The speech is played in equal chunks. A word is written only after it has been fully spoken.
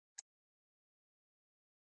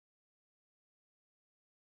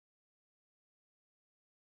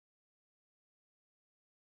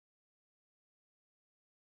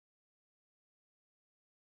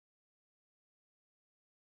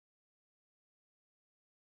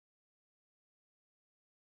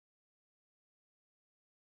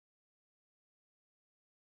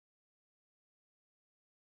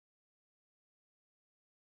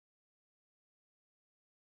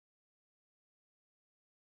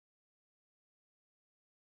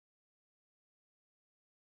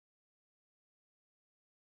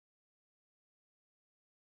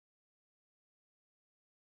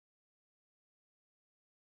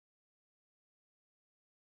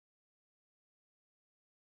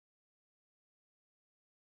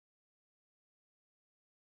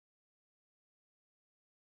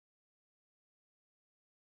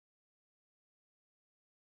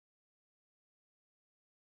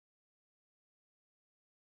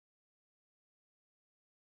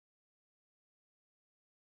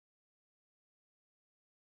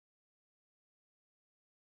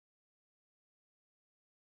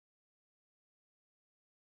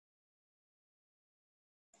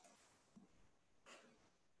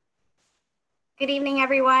Good evening,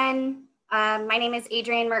 everyone. My name is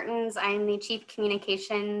Adrienne Mertens. I'm the Chief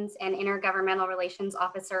Communications and Intergovernmental Relations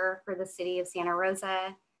Officer for the City of Santa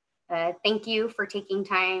Rosa. Thank you for taking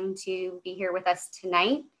time to be here with us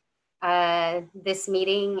tonight. This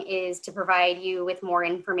meeting is to provide you with more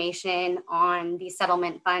information on the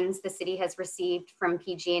settlement funds the city has received from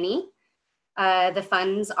PG&E. The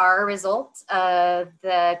funds are a result of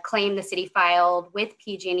the claim the city filed with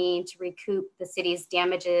PG&E to recoup the city's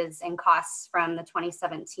damages and costs from the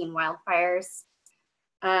 2017 wildfires.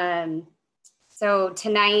 So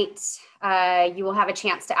tonight, you will have a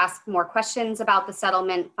chance to ask more questions about the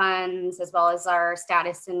settlement funds, as well as our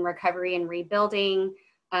status in recovery and rebuilding,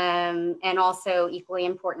 and also equally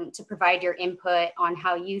important to provide your input on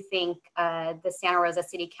how you think the Santa Rosa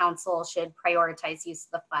City Council should prioritize use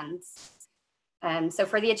of the funds. So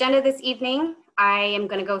for the agenda this evening, I am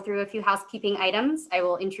going to go through a few housekeeping items. I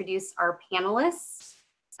will introduce our panelists,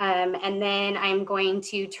 and then I'm going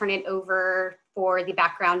to turn it over for the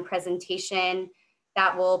background presentation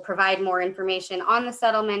that will provide more information on the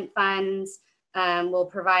settlement funds. We'll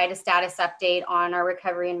provide a status update on our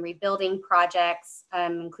recovery and rebuilding projects,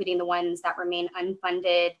 including the ones that remain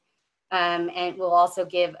unfunded. And we'll also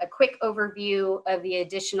give a quick overview of the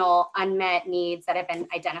additional unmet needs that have been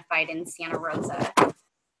identified in Santa Rosa.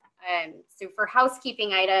 So for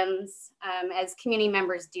housekeeping items, as community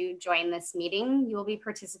members do join this meeting, you will be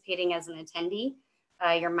participating as an attendee.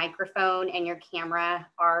 Your microphone and your camera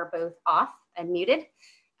are both off and muted.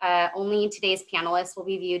 Only today's panelists will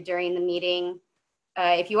be viewed during the meeting.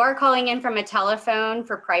 If you are calling in from a telephone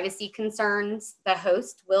for privacy concerns, the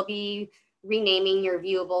host will be renaming your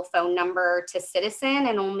viewable phone number to citizen,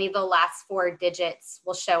 and only the last 4 digits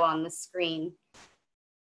will show on the screen.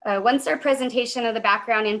 Once our presentation of the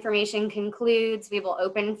background information concludes, we will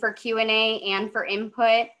open for Q&A and for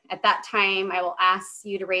input. At that time, I will ask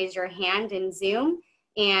you to raise your hand in Zoom,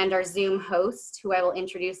 and our Zoom host, who I will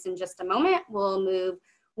introduce in just a moment, will move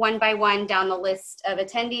one by one down the list of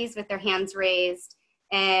attendees with their hands raised.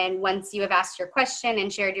 And once you have asked your question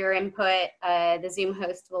and shared your input, the Zoom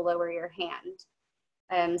host will lower your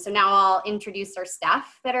hand. So now I'll introduce our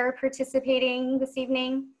staff that are participating this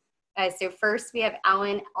evening. So first we have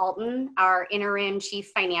Alan Alton, our interim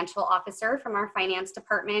Chief Financial Officer from our finance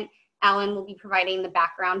department. Alan will be providing the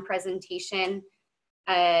background presentation.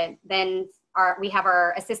 Then we have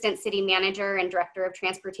our Assistant City Manager and Director of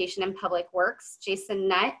Transportation and Public Works, Jason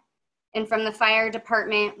Nutt. And from the fire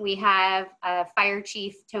department, we have Fire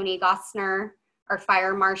Chief Tony Gosner, our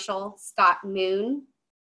Fire Marshal Scott Moon,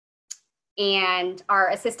 and our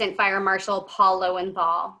Assistant Fire Marshal Paul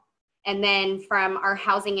Lowenthal. And then from our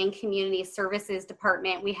Housing and Community Services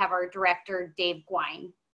department, we have our Director Dave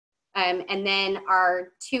Gwine. And then our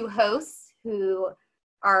 2 hosts who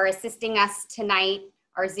are assisting us tonight,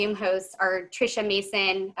 our Zoom hosts, are Tricia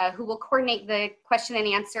Mason, who will coordinate the question and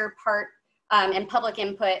answer part and public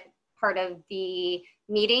input part of the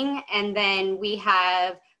meeting. And then we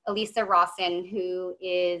have Elisa Rawson, who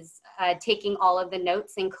is taking all of the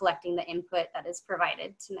notes and collecting the input that is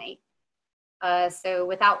provided tonight. So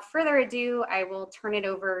without further ado, I will turn it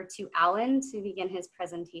over to Alan to begin his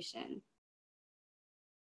presentation.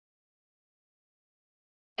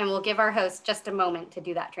 And we'll give our host just a moment to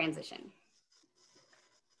do that transition.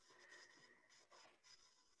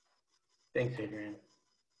 Thanks, Adrienne.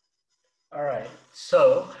 All right,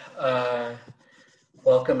 so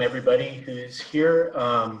welcome everybody who's here.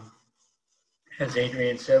 As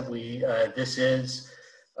Adrienne said, this is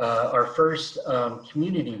our first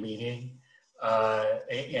community meeting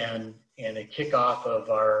and a kickoff of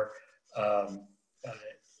our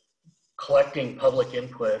collecting public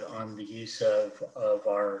input on the use of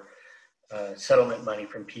our settlement money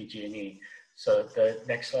from PG&E. So the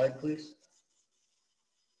next slide, please.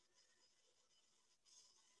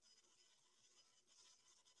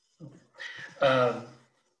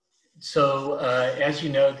 As you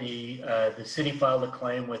know, the city filed a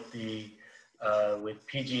claim with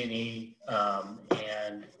PG&E,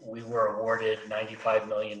 and we were awarded $95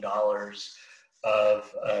 million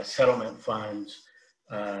of settlement funds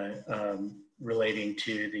relating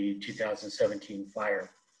to the 2017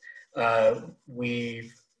 fire.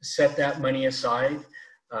 We've set that money aside.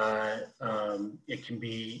 It can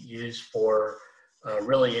be used for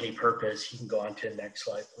really any purpose. You can go on to the next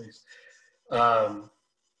slide, please.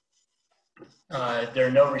 There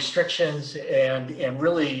are no restrictions, and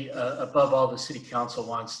really, above all, the City Council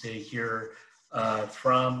wants to hear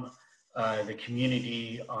from the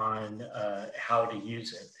community on how to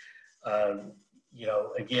use it. You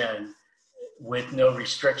know, again, with no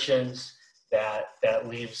restrictions, that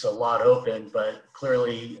leaves a lot open, but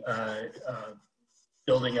clearly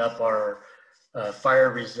building up our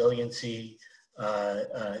fire resiliency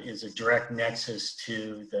is a direct nexus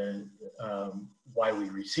to the why we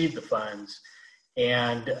received the funds,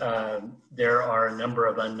 and there are a number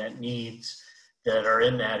of unmet needs that are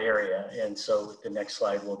in that area. And so with the next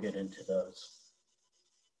slide, we'll get into those.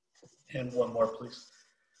 And one more, please.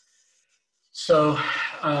 So,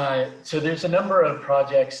 so there's a number of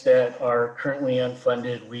projects that are currently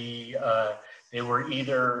unfunded. They were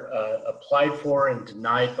either applied for and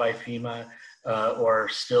denied by FEMA or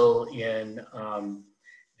still in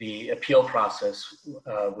the appeal process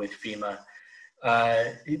with FEMA.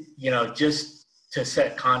 You know, just to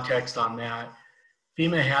set context on that,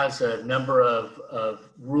 FEMA has a number of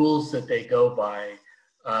rules that they go by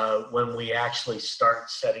when we actually start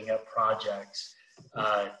setting up projects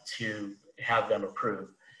to have them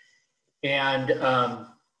approved. And,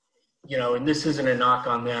 you know, and this isn't a knock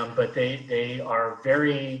on them, but they are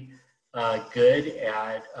very good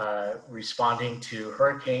at responding to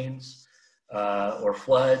hurricanes or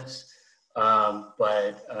floods,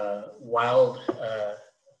 but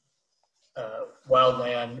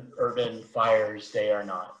wildland, urban fires, they are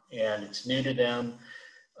not. And it's new to them.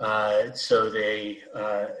 So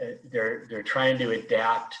they're trying to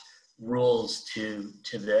adapt rules to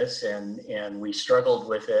this, and we struggled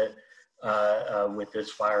with it with this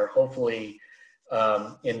fire. Hopefully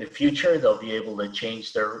in the future they'll be able to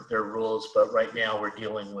change their rules, but right now we're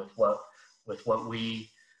dealing with what we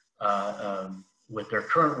with their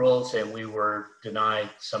current rules, and we were denied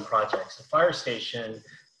some projects. The Fire Station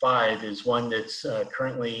 5 is one that's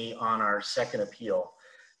currently on our second appeal.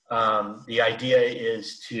 The idea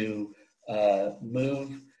is to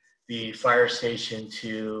move the fire station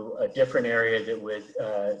to a different area that would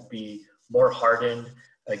be more hardened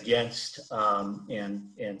against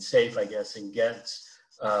and safe, I guess, against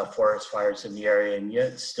forest fires in the area, and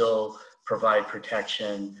yet still provide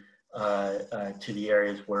protection to the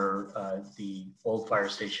areas where the old Fire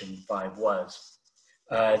Station 5 was.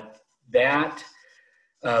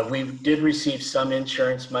 We did receive some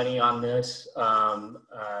insurance money on this,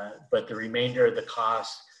 but the remainder of the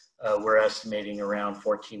cost, we're estimating around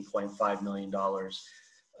 $14.5 million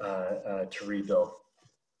to rebuild.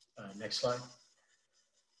 Next slide.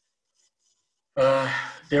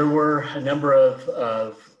 There were a number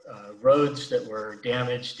of roads that were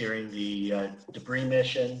damaged during the debris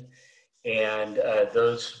mission, and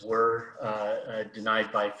those were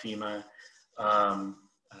denied by FEMA.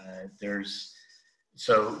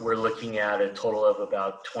 So we're looking at a total of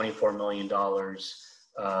about $24 million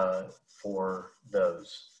for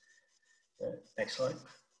those. Next slide.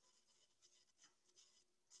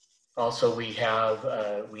 Also, we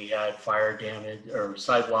had fire damage or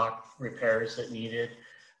sidewalk repairs that needed.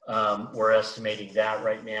 We're estimating that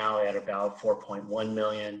right now at about $4.1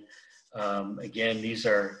 million. Again, these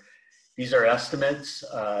are estimates,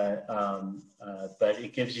 but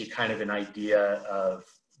it gives you kind of an idea of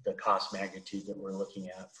the cost magnitude that we're looking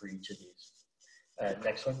at for each of these.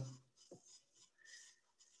 Next one.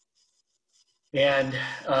 And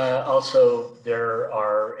also there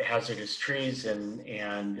are hazardous trees,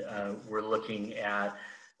 and we're looking at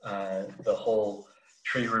the whole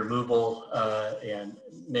tree removal and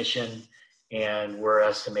mission, and we're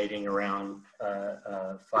estimating around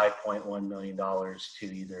 $5.1 million to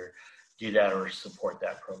either do that or support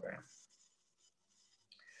that program.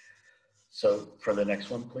 So for the next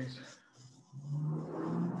one, please.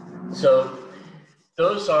 So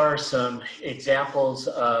those are some examples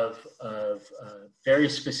of very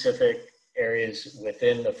specific areas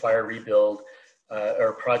within the fire rebuild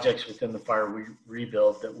or projects within the fire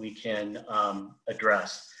rebuild that we can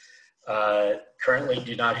address. Currently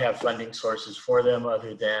do not have funding sources for them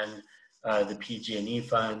other than the PG&E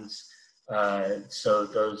funds. So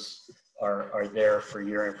those are there for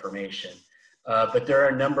your information. But there are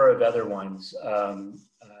a number of other ones.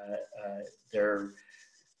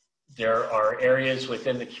 There are areas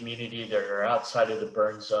within the community that are outside of the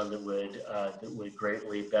burn zone that would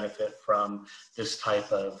greatly benefit from this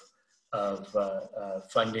type of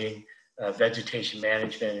funding. Vegetation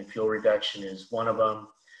management and fuel reduction is one of them.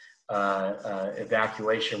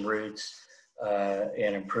 Evacuation routes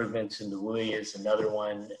and improvements in the WUI is another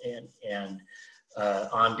one, and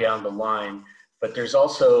on down the line. But there's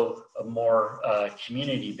also a more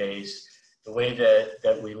community-based. The way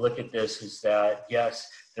that we look at this is that, yes,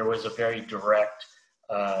 there was a very direct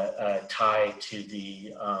tie to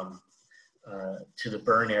the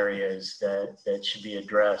burn areas that should be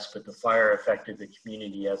addressed, but the fire affected the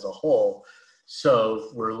community as a whole. So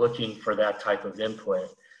we're looking for that type of input.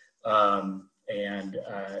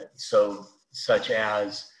 So such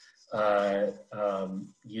as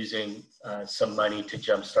using some money to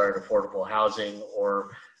jumpstart affordable housing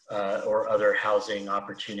or other housing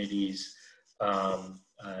opportunities,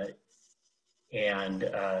 and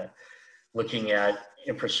looking at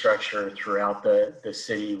infrastructure throughout the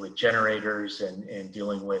city with generators and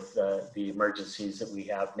dealing with the emergencies that we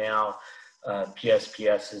have now.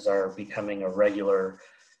 PSPSs are becoming a regular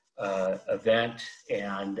event,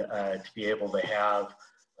 and to be able to have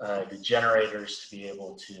the generators to be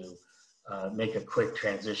able to make a quick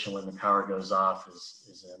transition when the power goes off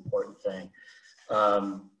is an important thing.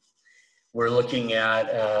 We're looking at,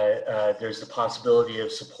 there's the possibility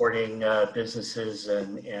of supporting businesses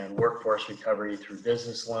and workforce recovery through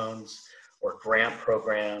business loans or grant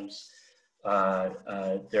programs.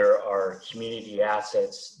 There are community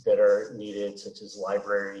assets that are needed, such as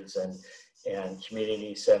libraries and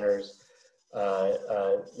community centers. There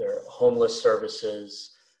are homeless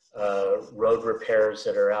services, road repairs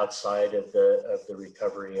that are outside of the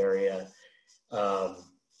recovery area,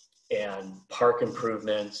 and park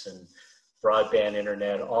improvements and broadband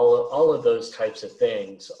internet. All of those types of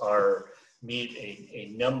things meet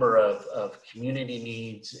a number of community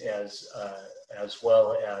needs as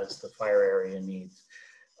well as the fire area needs.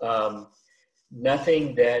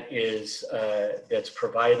 Nothing that is that's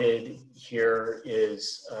provided here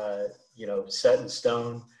is set in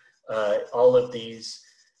stone. All of these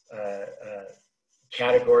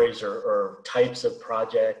categories or types of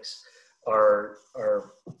projects are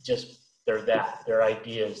just, they're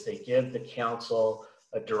ideas. They give the council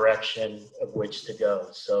a direction of which to go.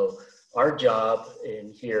 So our job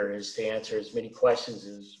in here is to answer as many questions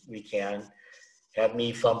as we can, have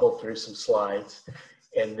me fumble through some slides,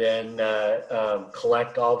 and then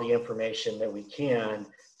collect all the information that we can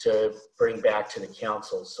to bring back to the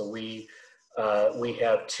council. So we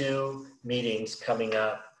have 2 meetings coming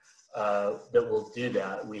up that will do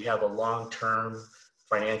that. We have a long-term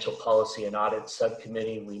Financial Policy and Audit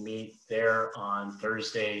Subcommittee. We meet there on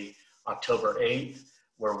Thursday, October 8th,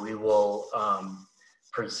 where we will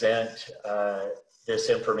present this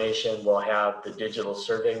information. We'll have the digital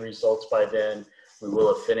survey results by then. We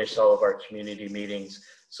will have finished all of our community meetings.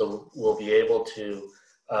 So we'll be able to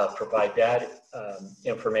provide that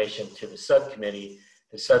information to the subcommittee.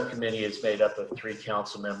 The subcommittee is made up of 3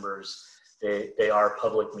 council members. They are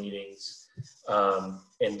public meetings.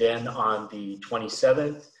 And then on the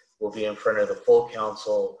 27th, we'll be in front of the full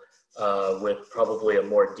council with probably a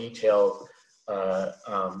more detailed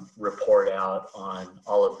report out on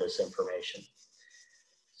all of this information.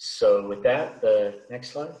 So with that, the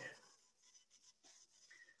next slide.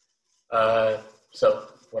 So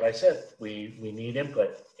what I said, we need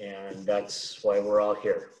input, and that's why we're all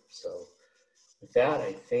here. So with that,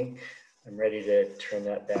 I think I'm ready to turn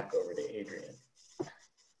that back over to Adrian.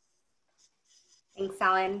 Thanks,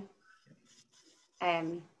 Alan.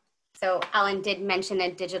 So Alan did mention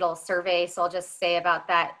a digital survey, so I'll just say about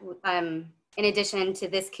that. In addition to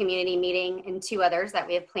this community meeting and 2 others that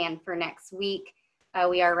we have planned for next week,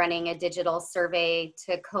 we are running a digital survey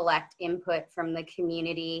to collect input from the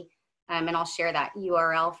community, and I'll share that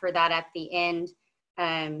URL for that at the end.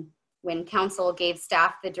 When council gave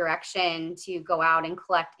staff the direction to go out and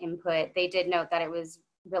collect input, they did note that it was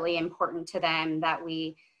really important to them that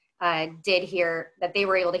we did hear, that they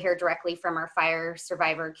were able to hear directly from our fire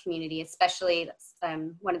survivor community, especially that's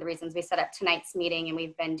one of the reasons we set up tonight's meeting, and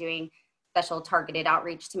we've been doing special targeted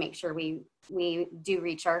outreach to make sure we do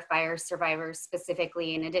reach our fire survivors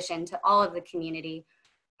specifically, in addition to all of the community.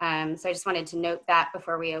 So I just wanted to note that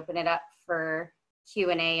before we open it up for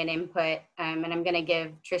Q&A and input. And I'm going to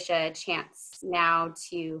give Tricia a chance now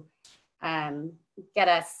to get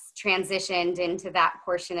us transitioned into that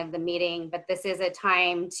portion of the meeting. But this is a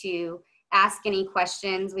time to ask any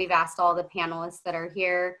questions. We've asked all the panelists that are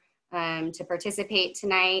here to participate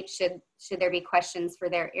tonight, should there be questions for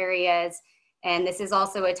their areas. And this is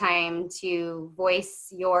also a time to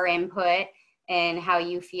voice your input and how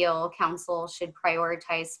you feel council should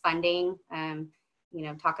prioritize funding.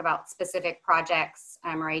 Talk about specific projects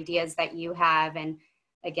or ideas that you have. And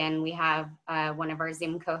again, we have one of our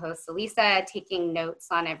Zoom co-hosts, Elisa, taking notes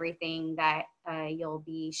on everything that you'll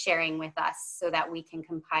be sharing with us so that we can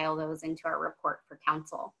compile those into our report for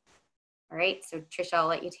council. All right, so Tricia, I'll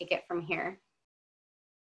let you take it from here.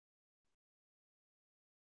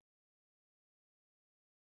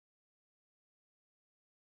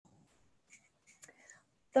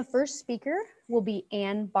 The first speaker will be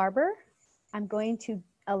Ann Barber. I'm going to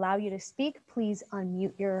allow you to speak. Please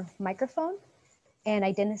unmute your microphone and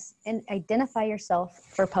identify yourself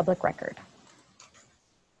for public record.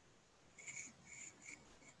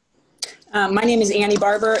 My name is Annie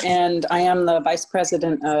Barber, and I am the Vice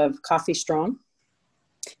President of Coffee Strong.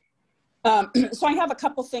 So I have a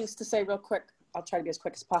couple things to say real quick. I'll try to be as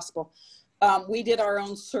quick as possible. We did our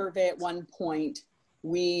own survey at one point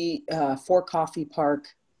for Coffey Park,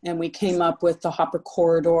 and we came up with the Hopper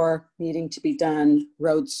Corridor needing to be done,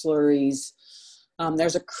 road slurries.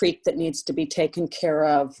 There's a creek that needs to be taken care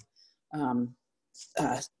of,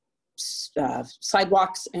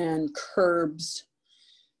 sidewalks and curbs.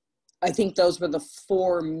 I think those were the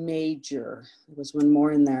four major. There was one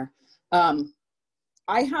more in there.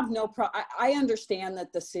 I have no problem. I understand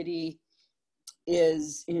that the city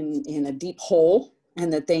is in a deep hole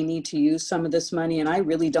and that they need to use some of this money. And I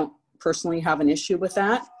really don't personally have an issue with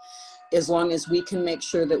that, as long as we can make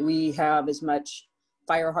sure that we have as much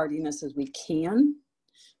fire hardiness as we can,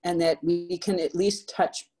 and that we can at least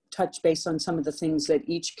touch base on some of the things that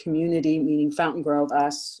each community, meaning Fountain Grove,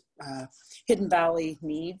 us, Hidden Valley,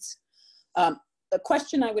 needs. The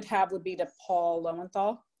question I would have would be to Paul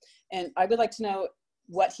Lowenthal, and I would like to know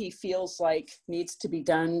what he feels like needs to be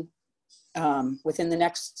done within the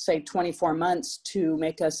next, say, 24 months to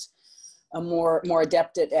make us more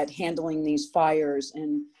adept at handling these fires,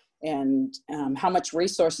 and how much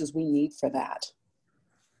resources we need for that.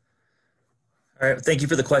 All right, thank you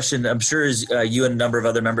for the question. I'm sure as you and a number of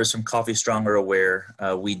other members from Coffee Strong are aware,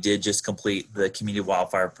 we did just complete the Community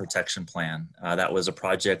Wildfire Protection Plan. That was a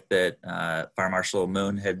project that Fire Marshal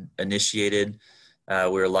Moon had initiated. We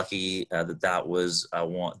were lucky that was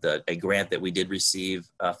a grant that we did receive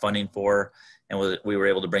funding for, and we were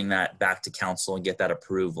able to bring that back to council and get that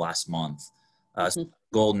approved last month. So the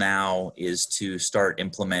goal now is to start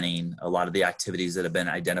implementing a lot of the activities that have been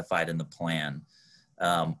identified in the plan.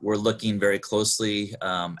 We're looking very closely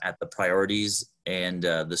at the priorities and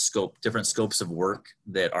the different scopes of work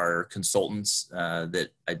that our consultants that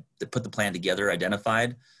put the plan together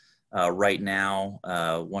identified. Right now,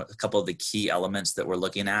 a couple of the key elements that we're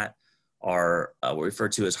looking at are what we refer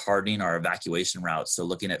to as hardening our evacuation routes. So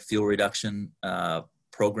looking at fuel reduction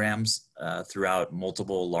programs throughout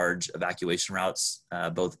multiple large evacuation routes,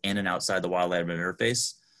 both in and outside the wildland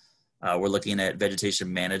interface. We're looking at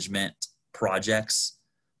vegetation management projects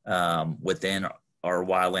within our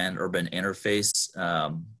wildland urban interface,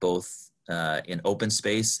 both in open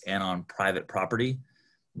space and on private property,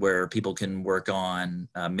 where people can work on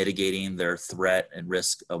mitigating their threat and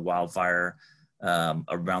risk of wildfire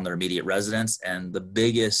around their immediate residence. And the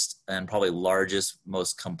biggest and probably largest,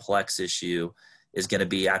 most complex issue is going to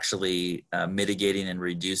be actually mitigating and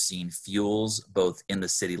reducing fuels both in the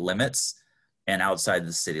city limits and outside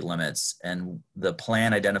the city limits. And the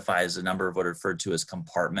plan identifies a number of what are referred to as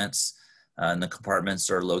compartments, and the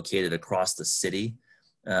compartments are located across the city.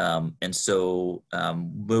 And so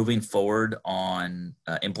moving forward on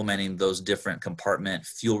implementing those different compartment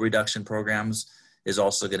fuel reduction programs is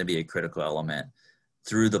also going to be a critical element.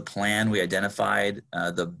 Through the plan, we identified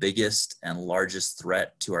the biggest and largest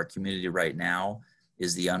threat to our community right now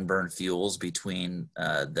is the unburned fuels between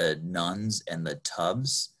the nuns and the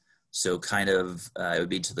tubs. So kind of, it would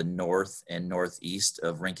be to the north and northeast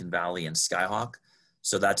of Rincon Valley and Skyhawk.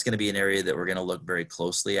 So that's going to be an area that we're going to look very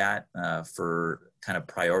closely at for kind of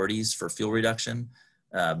priorities for fuel reduction,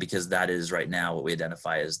 because that is right now what we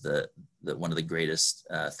identify as the one of the greatest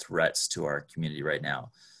threats to our community right now.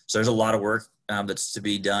 So there's a lot of work that's to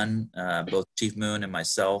be done. Both Chief Moon and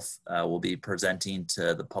myself will be presenting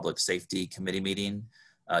to the Public Safety Committee meeting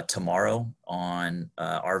tomorrow on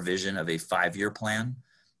our vision of a 5-year plan.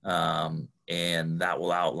 And that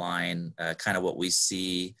will outline kind of what we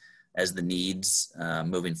see as the needs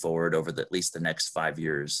moving forward over at least the next 5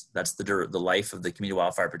 years. That's the life of the Community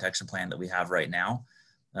Wildfire Protection Plan that we have right now.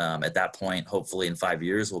 At that point, hopefully in 5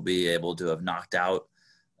 years, we'll be able to have knocked out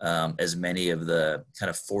as many of the kind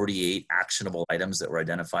of 48 actionable items that were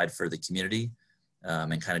identified for the community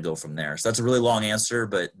and kind of go from there. So that's a really long answer,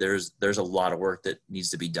 but there's a lot of work that needs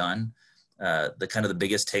to be done. The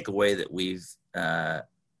biggest takeaway that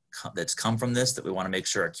that's come from this that we want to make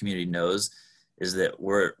sure our community knows is that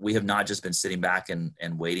we have not just been sitting back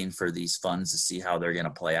and waiting for these funds to see how they're going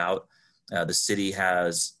to play out. The city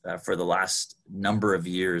has, for the last number of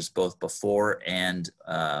years, both before and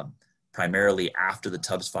primarily after the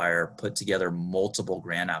Tubbs fire, put together multiple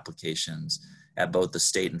grant applications at both the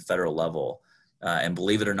state and federal level. And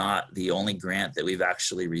believe it or not, the only grant that we've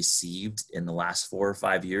actually received in the last 4 or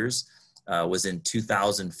 5 years was in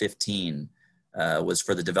 2015. Was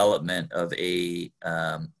for the development of a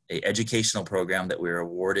educational program that we were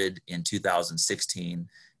awarded in 2016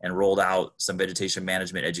 and rolled out some vegetation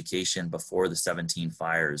management education before the 17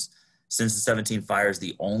 fires. Since the 17 fires,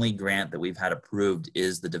 the only grant that we've had approved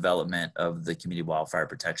is the development of the Community Wildfire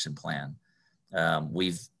Protection Plan.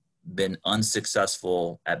 We've been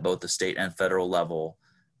unsuccessful at both the state and federal level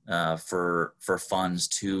for funds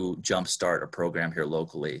to jumpstart a program here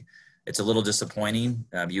locally. It's a little disappointing.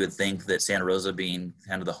 You would think that Santa Rosa, being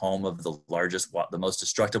kind of the home of the largest, the most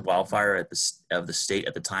destructive wildfire of the state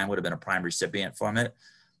at the time, would have been a prime recipient from it.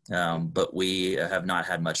 But we have not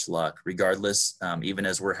had much luck. Regardless, even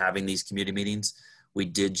as we're having these community meetings, we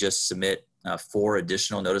did just submit 4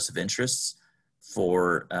 additional notice of interests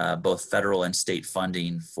for both federal and state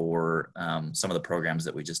funding for some of the programs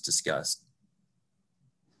that we just discussed.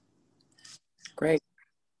 Great.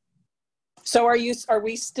 So are you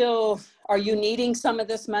needing some of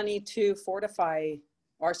this money to fortify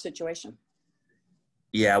our situation?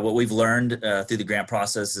 Yeah, what we've learned through the grant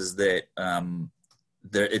process is that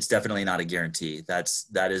it's definitely not a guarantee. That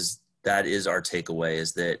is our takeaway,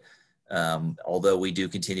 is that although we do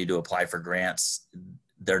continue to apply for grants,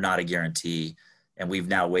 they're not a guarantee. And we've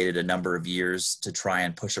now waited a number of years to try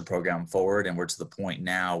and push a program forward. And we're to the point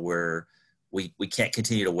now where we can't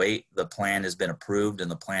continue to wait. The plan has been approved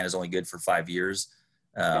and the plan is only good for 5 years.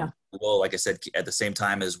 Well, like I said, at the same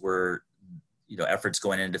time as we're, efforts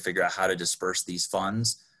going in to figure out how to disperse these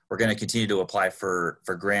funds, we're going to continue to apply for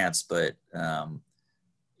grants, but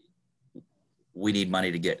we need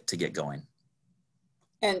money to get going.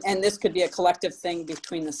 And this could be a collective thing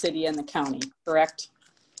between the city and the county, correct?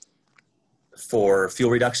 For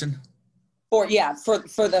fuel reduction? For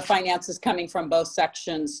the finances coming from both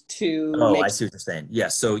sections to. I see what you're saying.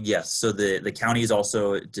 Yes. So the county is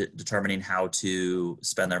also determining how to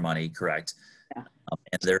spend their money, correct? Yeah.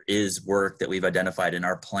 And there is work that we've identified in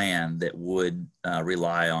our plan that would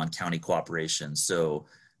rely on county cooperation. So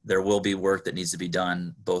there will be work that needs to be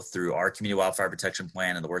done both through our community wildfire protection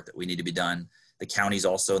plan and the work that we need to be done. The county's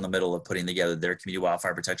also in the middle of putting together their community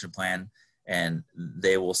wildfire protection plan, and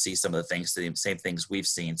they will see some of the things, the same things we've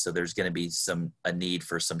seen. So there's going to be a need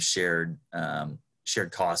for some shared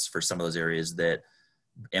costs for some of those areas that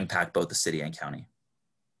impact both the city and county.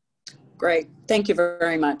 Great. Thank you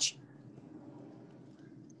very much.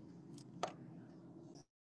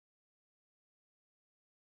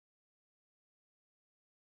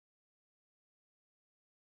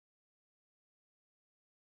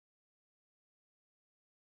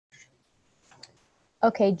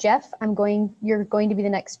 Okay, Jeff, you're going to be the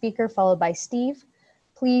next speaker, followed by Steve.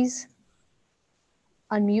 Please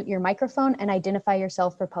unmute your microphone and identify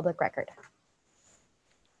yourself for public record.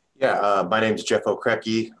 Yeah, my name is Jeff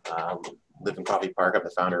O'Krecki. Live in Coffey Park. I'm the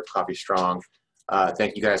founder of Coffee Strong.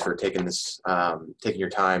 Thank you guys for taking your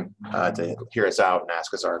time to hear us out and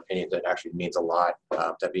ask us our opinions. It actually means a lot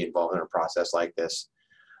to be involved in a process like this.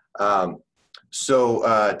 So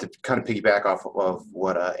to kind of piggyback off of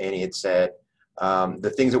what Annie had said,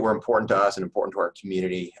 the things that were important to us and important to our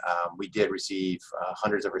community, we did receive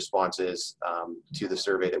hundreds of responses to the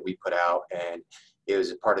survey that we put out, and it was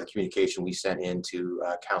a part of the communication we sent in to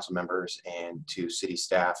council members and to city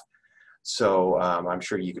staff. So I'm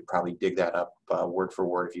sure you could probably dig that up word for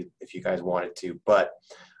word if you guys wanted to. But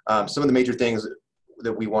some of the major things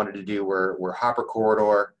that we wanted to do were hopper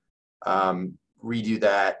corridor, redo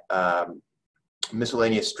that,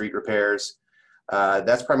 miscellaneous street repairs.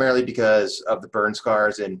 That's primarily because of the burn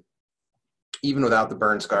scars, and even without the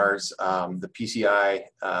burn scars, the PCI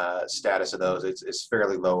status of those is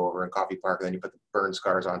fairly low over in Coffey Park. And then you put the burn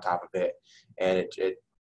scars on top of it, and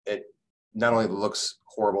it not only looks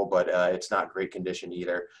horrible, but it's not great condition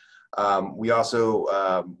either. We also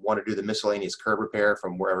want to do the miscellaneous curb repair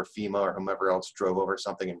from wherever FEMA or whomever else drove over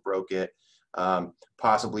something and broke it.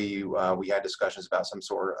 Possibly we had discussions about some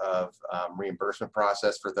sort of reimbursement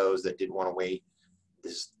process for those that didn't want to wait.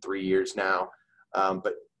 This is 3 years now,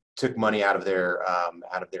 but took money out of their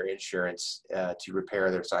insurance to repair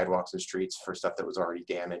their sidewalks and streets for stuff that was already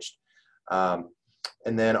damaged. And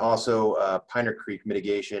then also Piner Creek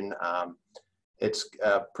mitigation. It's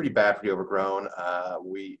pretty bad, pretty overgrown.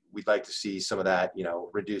 We'd like to see some of that,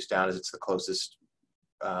 reduced down, as it's the closest,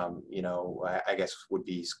 I guess would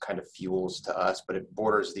be kind of fuels to us, but it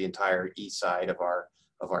borders the entire east side of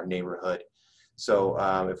our neighborhood. So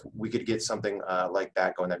if we could get something like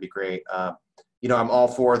that going, that'd be great. I'm all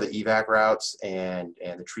for the evac routes and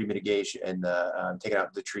the tree mitigation and the taking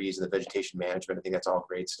out the trees and the vegetation management. I think that's all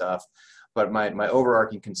great stuff. But my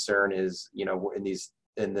overarching concern is,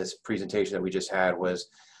 in this presentation that we just had was,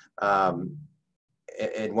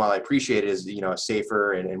 and while I appreciate it, is a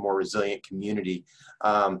safer and more resilient community.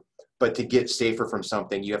 But to get safer from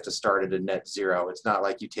something, you have to start at a net zero. It's not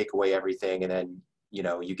like you take away everything and then you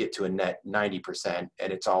know, you get to a net 90%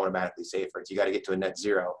 and it's automatically safer. It's, you got to get to a net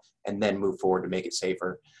 0 and then move forward to make it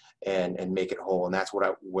safer and make it whole. And that's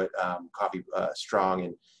what Coffey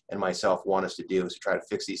Strong and myself want us to do, is to try to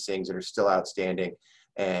fix these things that are still outstanding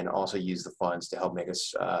and also use the funds to help make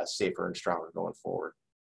us safer and stronger going forward.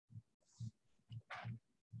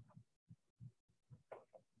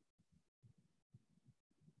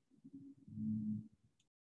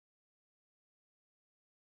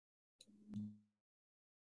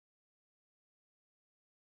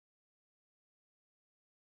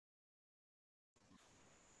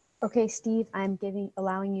 Okay, Steve, I'm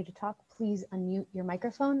allowing you to talk. Please unmute your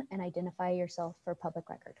microphone and identify yourself for public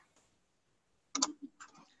record.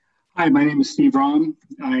 Hi, my name is Steve Rahm.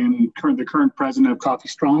 I am the current president of Coffey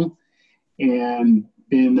Strong, and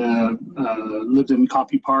lived in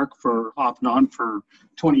Coffey Park for off and on for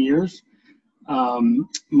 20 years.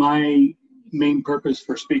 My main purpose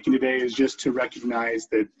for speaking today is just to recognize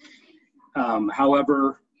that,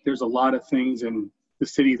 however, there's a lot of things in the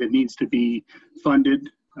city that needs to be funded.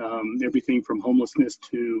 Everything from homelessness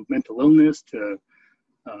to mental illness to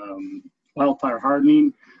wildfire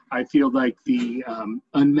hardening. I feel like these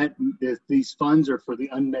funds are for the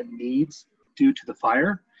unmet needs due to the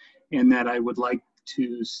fire, and that I would like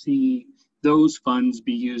to see those funds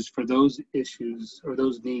be used for those issues or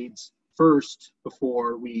those needs first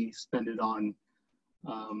before we spend it on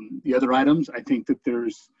the other items. I think that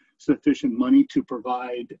there's sufficient money to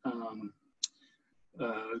provide,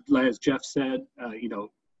 as Jeff said, you know,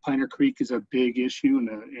 Piner Creek is a big issue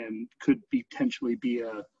and could potentially be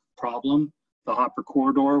a problem. The Hopper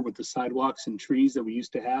Corridor with the sidewalks and trees that we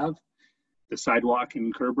used to have, the sidewalk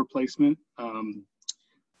and curb replacement.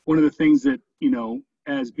 One of the things that, you know,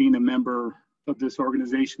 as being a member of this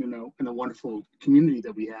organization and a wonderful community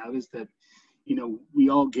that we have, is that, you know, we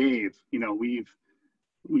all gave. You know, we've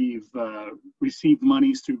received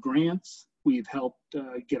monies through grants. We've helped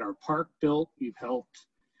get our park built. We've helped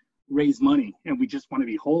raise money, and we just want to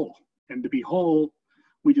be whole. And to be whole,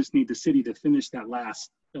 we just need the city to finish that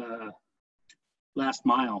last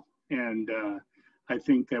mile. And I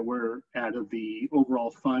think that we're out of the overall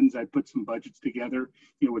funds. I put some budgets together,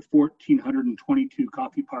 you know, with 1,422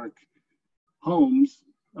 Coffey Park homes.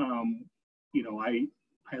 You know, I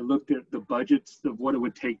looked at the budgets of what it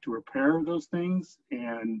would take to repair those things,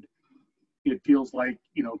 and it feels like,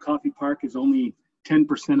 you know, Coffey Park is only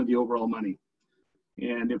 10% of the overall money.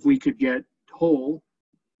 And if we could get whole,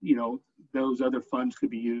 you know, those other funds could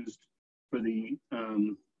be used for the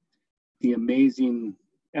amazing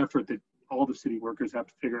effort that all the city workers have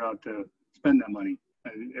to figure out to spend that money.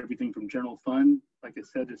 Everything from general fund, like I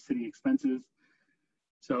said, to city expenses.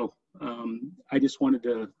 So I just wanted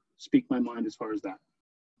to speak my mind as far as that.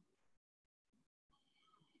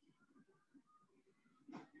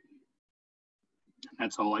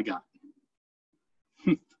 That's all I got.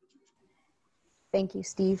 Thank you,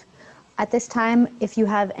 Steve. At this time, if you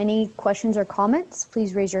have any questions or comments,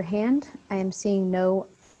 please raise your hand. I am seeing no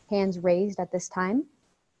hands raised at this time.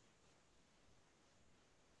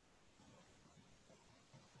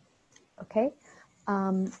 Okay.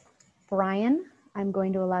 Brian, I'm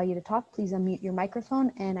going to allow you to talk. Please unmute your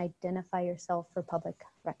microphone and identify yourself for public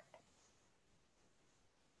record.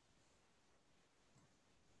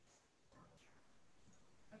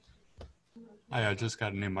 Hi, I just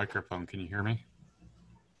got a new microphone. Can you hear me?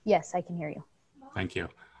 Yes, I can hear you. Thank you.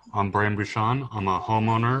 I'm Brian Bouchon. I'm a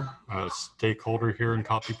homeowner, a stakeholder here in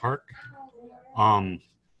Coffey Park.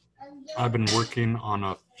 I've been working on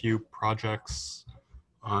a few projects,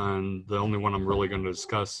 and the only one I'm really going to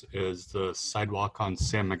discuss is the sidewalk on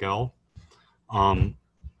San Miguel.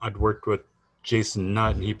 I'd worked with Jason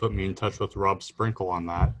Nutt, and he put me in touch with Rob Sprinkle on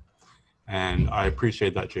that, and I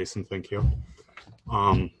appreciate that, Jason. Thank you.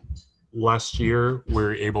 Last year, we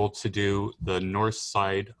were able to do the north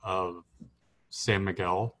side of San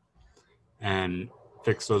Miguel and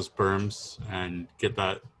fix those berms and get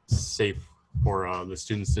that safe for the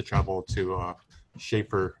students to travel to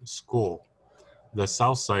Schaefer School. The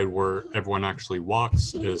south side, where everyone actually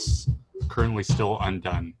walks, is currently still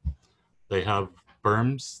undone. They have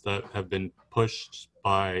berms that have been pushed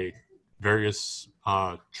by various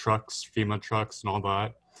trucks, FEMA trucks and all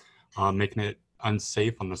that, making it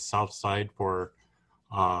unsafe on the south side for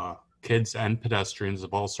kids and pedestrians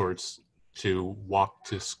of all sorts to walk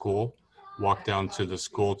to school, walk down to the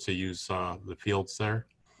school to use the fields there.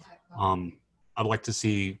 I'd like to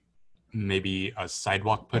see maybe a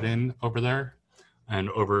sidewalk put in over there, and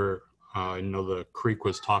over, I know the creek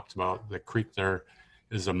was talked about. The creek there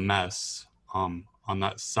is a mess. On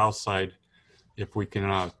that south side, if we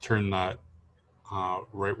can turn that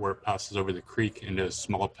right where it passes over the creek into a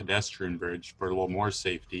small pedestrian bridge for a little more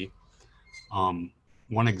safety.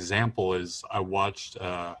 One example is I watched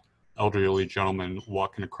an elderly gentleman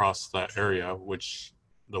walking across that area, which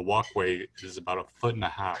the walkway is about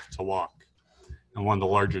 1.5 feet to walk. And one of the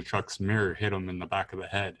larger trucks' mirror hit him in the back of the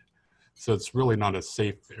head. So it's really not a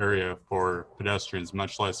safe area for pedestrians,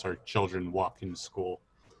 much less our children walking to school.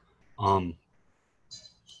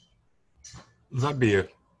 That'd be a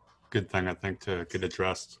good thing, I think, to get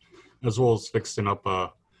addressed, as well as fixing up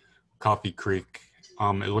Coffey Creek.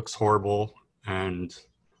 It looks horrible. And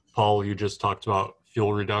Paul, you just talked about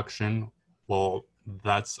fuel reduction. Well,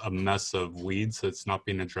 that's a mess of weeds that's not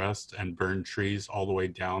being addressed and burned trees all the way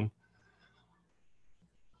down.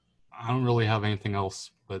 I don't really have anything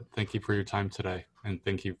else, but thank you for your time today. And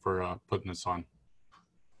thank you for putting this on.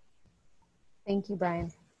 Thank you,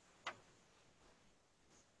 Brian.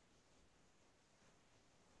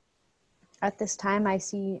 At this time, I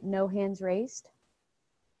see no hands raised.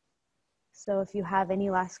 So if you have any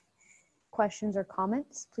last questions or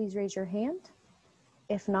comments, please raise your hand.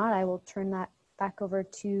 If not, I will turn that back over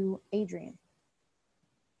to Adrian.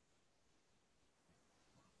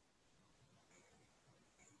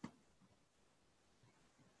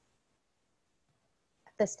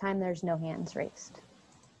 At this time, there's no hands raised.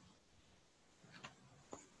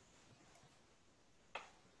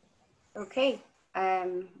 Okay.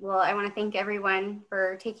 Well, I want to thank everyone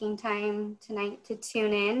for taking time tonight to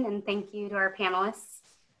tune in, and thank you to our panelists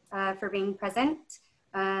for being present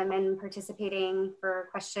and participating for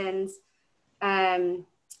questions.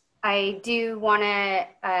 I do want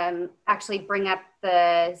to actually bring up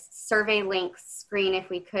the survey links screen if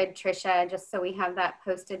we could, Tricia, just so we have that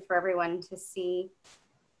posted for everyone to see.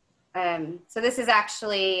 So this is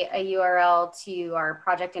actually a URL to our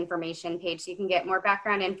project information page, so you can get more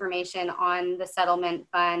background information on the settlement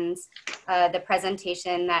funds. The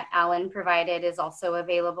presentation that Alan provided is also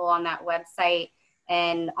available on that website.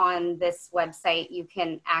 And on this website, you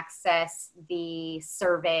can access the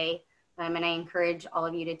survey. And I encourage all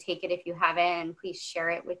of you to take it if you haven't, and please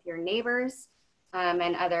share it with your neighbors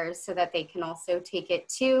and others so that they can also take it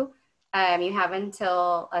too. You have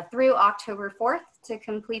until through October 4th to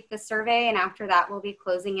complete the survey, and after that we'll be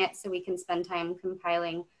closing it so we can spend time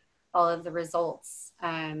compiling all of the results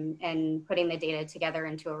and putting the data together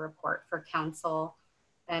into a report for council.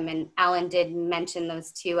 And Alan did mention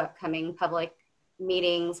those 2 upcoming public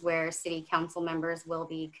meetings where city council members will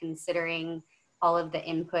be considering all of the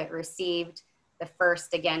input received. The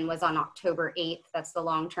first, again, was on October 8th. That's the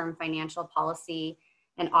long-term financial policy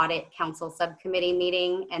and audit council subcommittee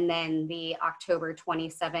meeting, and then the October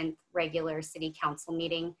 27th regular city council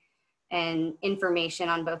meeting. And information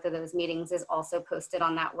on both of those meetings is also posted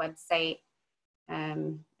on that website.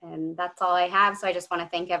 And that's all I have. So I just want to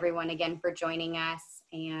thank everyone again for joining us,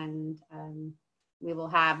 and we will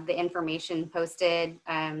have the information posted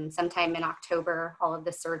sometime in October, all of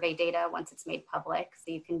the survey data once it's made public,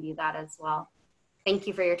 so you can view that as well. Thank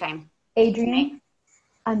you for your time. Adrian,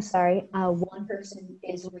 I'm sorry, one person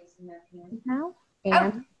is raising their hand now,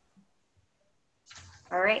 and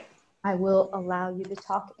all right. I will allow you to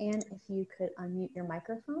talk, Anne, if you could unmute your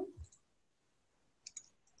microphone.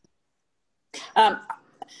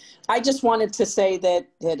 I just wanted to say that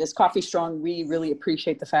as Coffey Strong, we really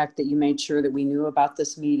appreciate the fact that you made sure that we knew about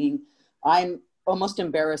this meeting. I'm almost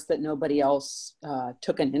embarrassed that nobody else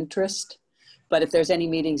took an interest, but if there's any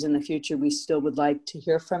meetings in the future, we still would like to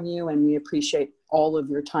hear from you, and we appreciate all of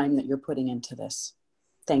your time that you're putting into this.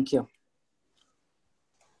 Thank you.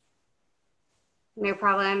 No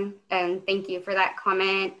problem, and thank you for that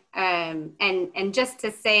comment. And just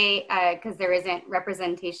to say, because there isn't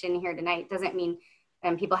representation here tonight, doesn't mean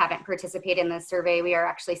people haven't participated in the survey. We are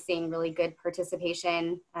actually seeing really good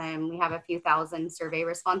participation. We have a few thousand survey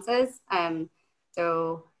responses. And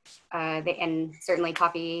certainly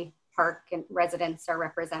Coffey Park and residents are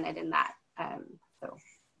represented in that.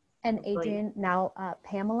 And Adrian, now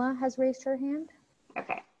Pamela has raised her hand.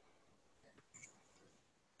 Okay.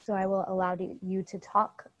 So I will allow you to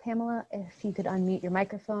talk, Pamela, if you could unmute your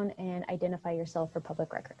microphone and identify yourself for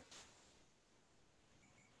public record.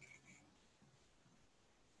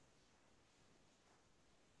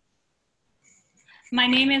 My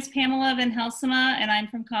name is Pamela Van Helsema, and I'm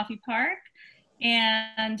from Coffey Park.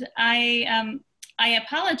 And I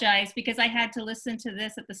apologize because I had to listen to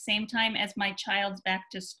this at the same time as my child's back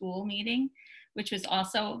to school meeting, which was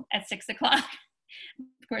also at 6 o'clock.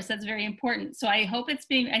 Of course, that's very important. So I hope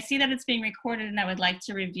I see that it's being recorded, and I would like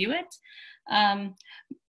to review it.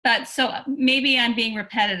 But so maybe I'm being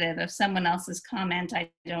repetitive of someone else's comment, I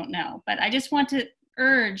don't know. But I just want to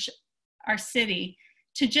urge our city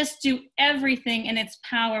to just do everything in its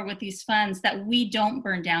power with these funds that we don't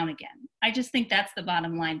burn down again. I just think that's the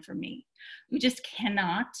bottom line for me. We just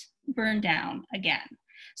cannot burn down again.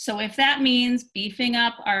 So if that means beefing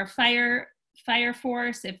up our fire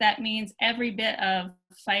force, if that means every bit of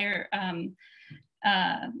fire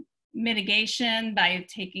mitigation by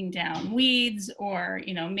taking down weeds, or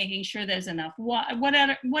making sure there's enough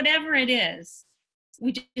water, whatever it is,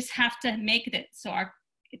 we just have to make it so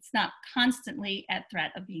it's not constantly at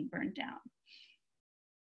threat of being burned down.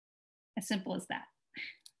 As simple as that.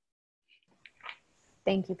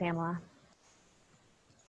 Thank you, Pamela.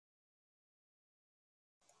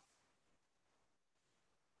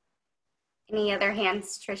 Any other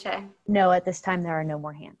hands, Tricia? No, at this time there are no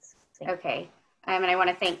more hands. Okay. And I want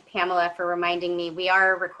to thank Pamela for reminding me. We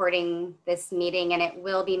are recording this meeting, and it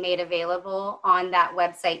will be made available on that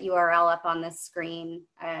website URL up on the screen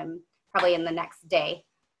probably in the next day,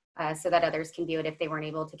 so that others can view it if they weren't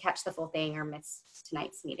able to catch the full thing or miss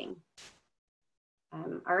tonight's meeting.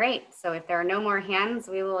 All right, so if there are no more hands,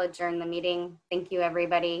 we will adjourn the meeting. Thank you,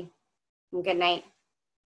 everybody, and good night.